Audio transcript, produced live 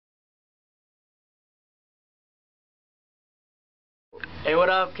Hey, what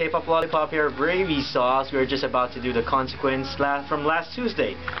up? K-pop lollipop here, gravy sauce. We're just about to do the consequence from last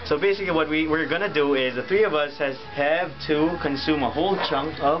Tuesday. So basically what we're gonna do is the three of us have to consume a whole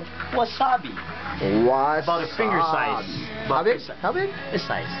chunk of wasabi. Wasabi. About a finger size. How big? How big? This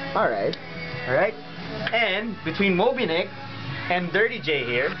size. Alright. Alright? And between Moby Nick and Dirty J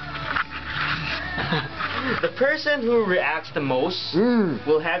here, the person who reacts the most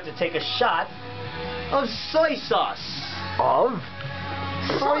will have to take a shot of soy sauce. Of?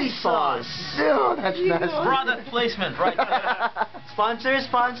 Soy sauce. Dude, that's nasty. Product placement right there. Sponsors,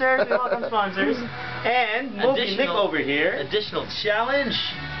 we welcome sponsors. And Moby Nick over here. Additional challenge.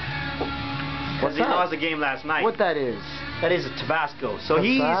 Because he lost the game last night. What that is? That is a Tabasco. So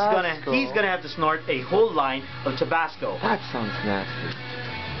he's gonna have to snort a whole line of Tabasco. That sounds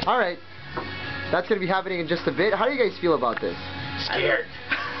nasty. Alright. That's gonna be happening in just a bit. How do you guys feel about this? Scared.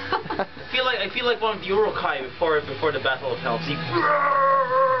 I feel like one of the Urukai before the Battle of Helms. You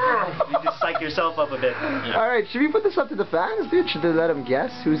just psych yourself up a bit. Yeah. Alright, should we put this up to the fans, dude? Should they let them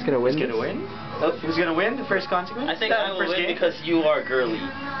guess who's gonna win? Who's gonna win? Who's gonna win the first consequence? I think I will win because you are girly.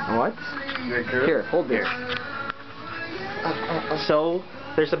 What? You're girly? Here, hold this. So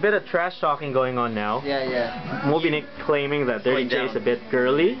there's a bit of trash talking going on now. Yeah. Moby Nick claiming that Dirty J is a bit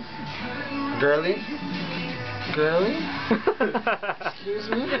girly. Girly? Girly? Excuse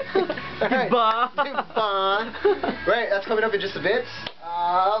me? Alright. Right, that's coming up in just a bit.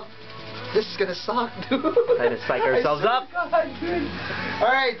 This is gonna suck, dude. Trying to psych ourselves up.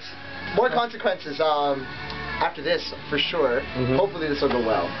 Alright, more consequences after this, for sure. Hopefully this will go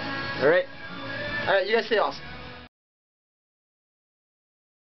well. Alright. Alright, you guys stay awesome.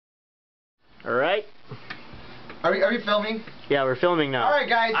 Alright. Are we filming? Yeah, we're filming now. Alright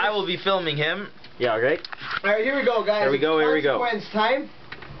guys. I will be filming him. Yeah, alright. Alright, here we go guys. Here we go. Consequence time.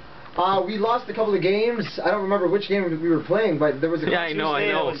 We lost a couple of games. I don't remember which game we were playing, but there was a Yeah, I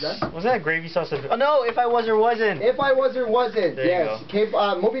know. Was that gravy sauce? Oh no, if I was or wasn't. If I was or wasn't. There yes.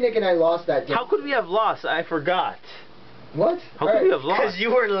 Moby Nick and I lost that game. How could we have lost? I forgot. What? How could we have lost? Because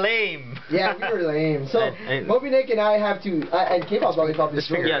you were lame. Yeah, we were lame. So Moby Nick and I have to and K-pop lollipop is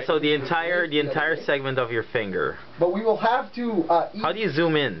finger. Yeah, so the entire segment of your finger. But we will have to eat. How do you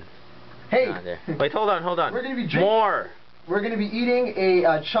zoom in? Hey. Wait, hold on. We're gonna be drinking. More. We're gonna be eating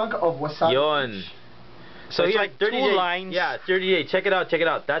a chunk of wasabi. Yon. So it's like 2 lines. Yeah, 38. Check it out.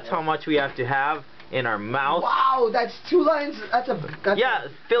 That's how much we have to have in our mouth. Wow, that's 2 lines.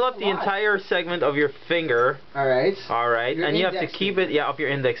 Fill up the entire segment of your finger. All right. And you have to keep it up your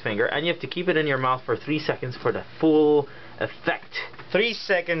index finger, and you have to keep it in your mouth for 3 seconds for the full effect. 3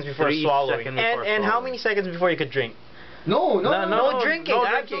 seconds before swallowing. And how many seconds before you could drink? No drinking.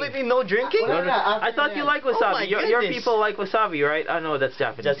 Absolutely no drinking. I thought you like wasabi. Your people like wasabi, right? I know that's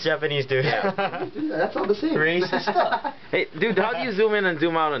Japanese. That's Japanese, dude. Yeah. That's all the same. Racist stuff. Hey, dude, how do you zoom in and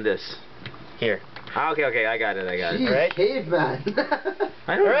zoom out on this? Here. Okay, I got it. Jeez, Alright. caveman.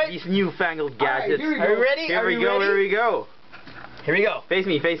 I don't know these newfangled gadgets. Here we go. Are you ready? Here we go. Here we go. Face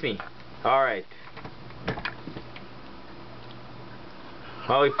me. Alright.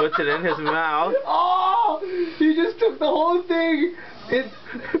 Oh, he puts it in his mouth. Oh, he just took the whole thing. It's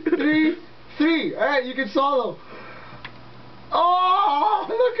 3. Alright, you can swallow. Oh,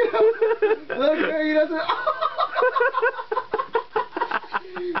 look at him. Look at him. He doesn't.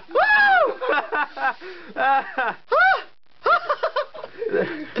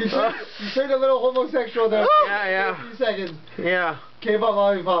 You turned a little homosexual there. Yeah. 50 seconds. Yeah. K-pop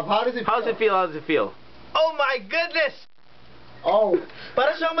lollipop. How does it feel? How's it feel? Oh my goodness! Oh.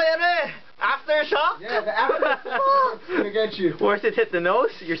 Para siyang may aftershock? Yeah, the aftershock's gonna get you. Where's it hit the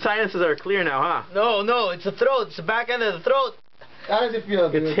nose? Your sinuses are clear now, huh? No, it's the throat. It's the back end of the throat. How does it feel,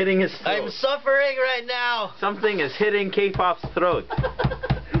 dude? It's hitting his throat. I'm suffering right now. Something is hitting K-pop's throat. I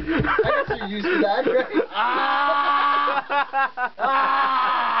guess you're used to that, right?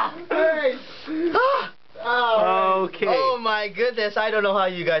 Alright. Okay. Oh my goodness, I don't know how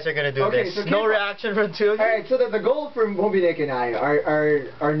you guys are gonna do this. So no reaction from 2 of you? Alright, so the goal for Moby Nick and I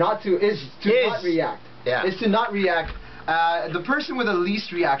not react. Yeah. Is to not react. The person with the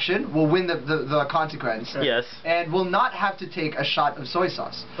least reaction will win the consequence. Yes. And will not have to take a shot of soy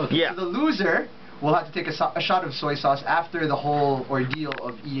sauce. Okay. Yeah. So the loser will have to take a shot of soy sauce after the whole ordeal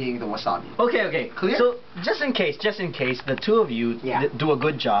of eating the wasabi. Okay. Clear? So just in case the 2 of you do a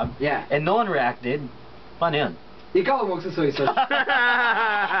good job, and no one reacted, paano yun? Ikaw ang magsasoy sauce.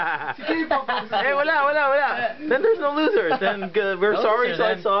 Hey, wala. Then there's no losers. Then we're sorry,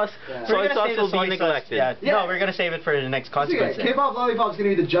 soy sauce. Soy sauce will be neglected. No, we're gonna save it for the next consequence. K-pop lollipop is gonna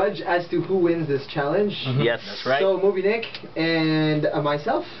be the judge as to who wins this challenge. Yes, that's right. So Moby Nick and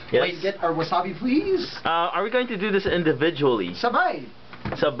myself. Yes. Wait, get our wasabi, please. Are we going to do this individually? Sabay.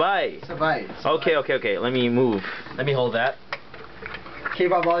 Sabay. Sabay. Okay. Let me move. Let me hold that.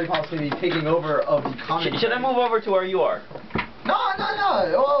 K-pop Lollipop's gonna be taking over of the comment. Should I move over to where you are? No.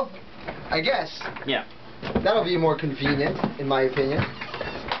 Well, I guess. Yeah. That'll be more convenient, in my opinion.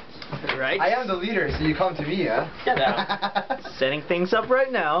 Right. I am the leader, so you come to me, yeah? Get down. Setting things up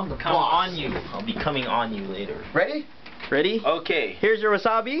right now. Come on you. I'll be coming on you later. Ready? Ready? Okay. Here's your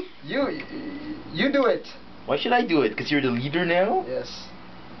wasabi. You do it. Why should I do it? Because you're the leader now? Yes.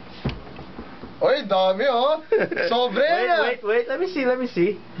 Oy, dami oh. Sobre na. Wait. Let me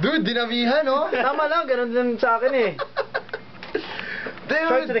see. Dude, dinamihan oh. Tama lang, ganun din sa akin eh. Dude.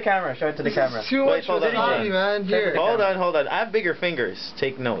 Show it to the camera. Too much hold on, wasabi, man. Here. Hold on. I have bigger fingers.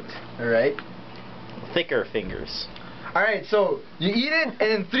 Take note. Alright. Thicker fingers. Alright, so you eat it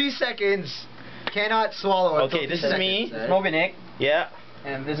and in 3 seconds cannot swallow it. Okay, this is me. Right? Moby Nick. Yeah.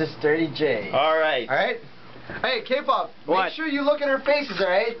 And this is Dirty J. Alright. Alright? Hey, K-pop, What? make sure you look at our faces,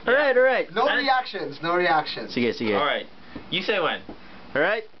 alright? Alright. No reactions. Sige. Alright. You say when.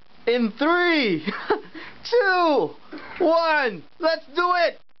 Alright. In 3, 2, 1, let's do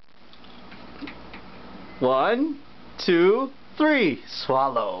it! 1, 2, 3,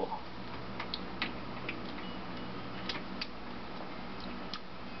 swallow.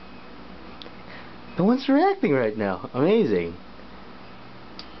 No one's reacting right now. Amazing.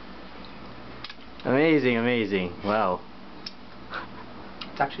 Wow.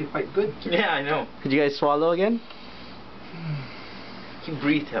 It's actually quite good. Yeah, I know. Could you guys swallow again? You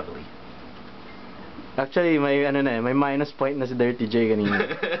breathe heavily. Actually, may minus point na si Dirty J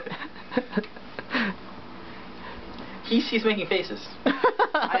kanina. He's making faces.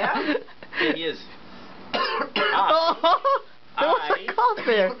 I am? Yeah, he is. There was a cough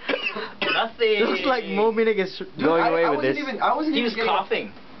there. Nothing. It looks like Moby Nick is going away with this. He was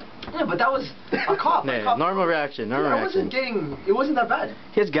coughing. Yeah, but that was a cough. Yeah, normal reaction. It wasn't that bad.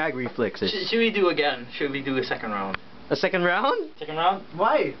 He has gag reflexes. Should we do again? Should we do a second round? A second round? Second round?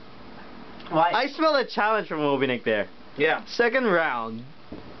 Why? I smell a challenge from Moby Nick there. Yeah. Second round.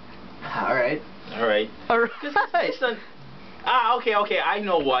 Alright. Alright. Alright. Okay. I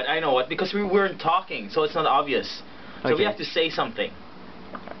know what. Because we weren't talking, so it's not obvious. So we have to say something.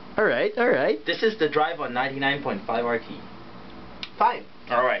 Alright. This is the drive on 99.5 RT. Fine.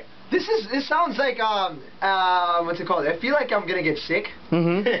 Alright. This sounds like what's it called? I feel like I'm gonna get sick.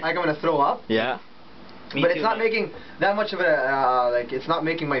 Mm-hmm. Like I'm gonna throw up. Yeah. Me but too, it's not man. making that much of a like it's not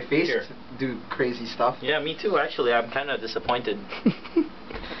making my face do crazy stuff. Yeah, me too. Actually, I'm kind of disappointed.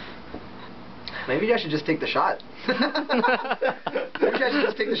 Maybe I should just take the shot. Maybe I should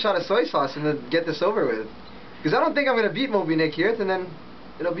just take the shot of soy sauce and then get this over with. Because I don't think I'm gonna beat Moby Nick here, and then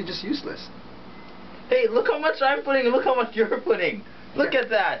it'll be just useless. Hey, look how much I'm putting. Look how much you're putting. Look at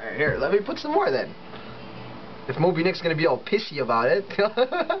that. Right, here, let me put some more then. If Moby Nick's gonna be all pissy about it,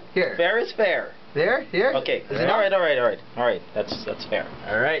 here. Fair is fair. There, here. Okay. Is it All right. That's fair.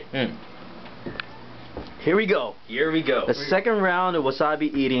 Alright. Here we go. The second round of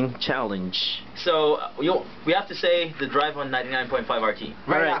wasabi eating challenge. So we have to say the drive on 99.5 RT.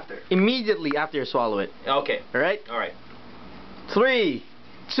 Right after. Immediately after you swallow it. Okay. Alright? Alright. 3,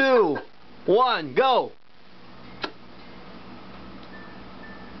 2, 1, go!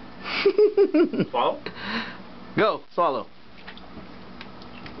 Swallow? Go, swallow.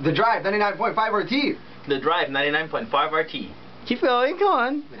 The drive, 99.5 RT. The drive 99.5 RT. Keep going, come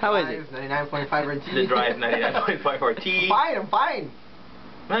on. How is it? 99.5 RT. The drive 99.5 RT. Fine, I'm fine.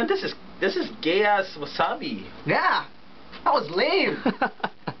 Man, this is gay ass wasabi. Yeah, that was lame.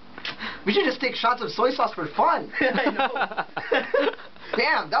 We should just take shots of soy sauce for fun. I know.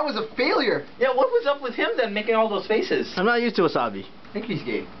 Damn, that was a failure. Yeah, what was up with him then making all those faces? I'm not used to wasabi. I think he's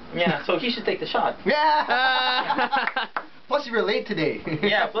gay. Yeah, so he should take the shot. Yeah. Plus you were late today.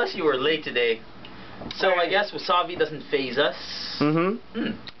 Yeah, plus you were late today. So I guess wasabi doesn't phase us.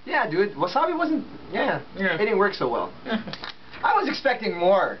 Mm-hmm. Yeah, dude, wasabi wasn't. Yeah, it didn't work so well. I was expecting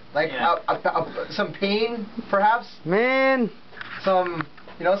more, like some pain, perhaps. Man. Some,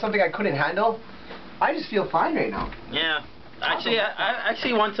 something I couldn't handle. I just feel fine right now. Yeah. Actually, I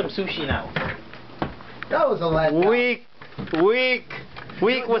actually want some sushi now. That was a letdown.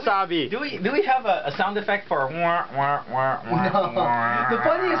 Weak wasabi. Do we have a sound effect for wah wah wah wah? No. The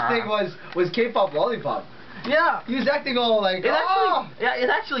funniest thing was K-pop Lollipop. Yeah. He was acting all like, it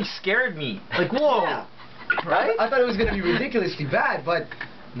actually scared me. Like, whoa. Yeah. Right? I thought it was gonna be ridiculously bad, but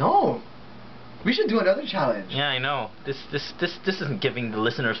no. We should do another challenge. Yeah, I know. This isn't giving the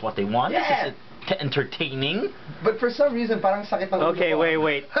listeners what they want. Yeah. This is entertaining. But for some reason, parang sakit ng ulo ko. Okay,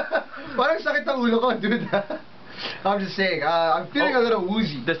 wait. Parang sakit ng ulo ko, dude. I'm just saying, I'm feeling a little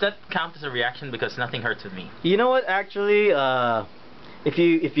woozy. Does that count as a reaction? Because nothing hurts with me. You know what, actually,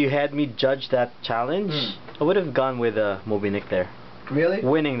 if you had me judge that challenge, I would have gone with Moby Nick there. Really?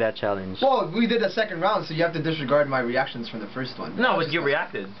 Winning that challenge. Well, we did a second round, so you have to disregard my reactions from the first one. No, but you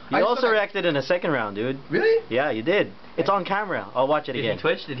reacted. You also reacted in the second round, dude. Really? Yeah, you did. It's on camera. I'll watch it again. Did he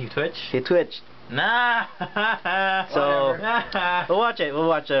twitch? Did he twitch? He twitched. Nah. So we'll watch it. We'll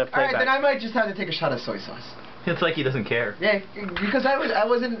watch a playback. Alright, then I might just have to take a shot of soy sauce. It's like he doesn't care. Yeah, because I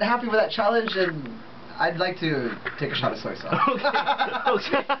wasn't happy with that challenge, and I'd like to take a shot of soy sauce.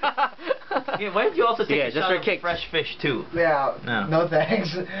 Okay. Yeah, why did you also take a just shot for of kicks. fresh fish too? Yeah, no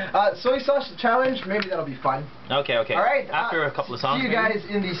thanks. Soy sauce challenge, maybe that'll be fun. Okay. Alright. After a couple of songs. See you guys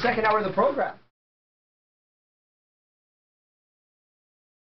in the second hour of the program.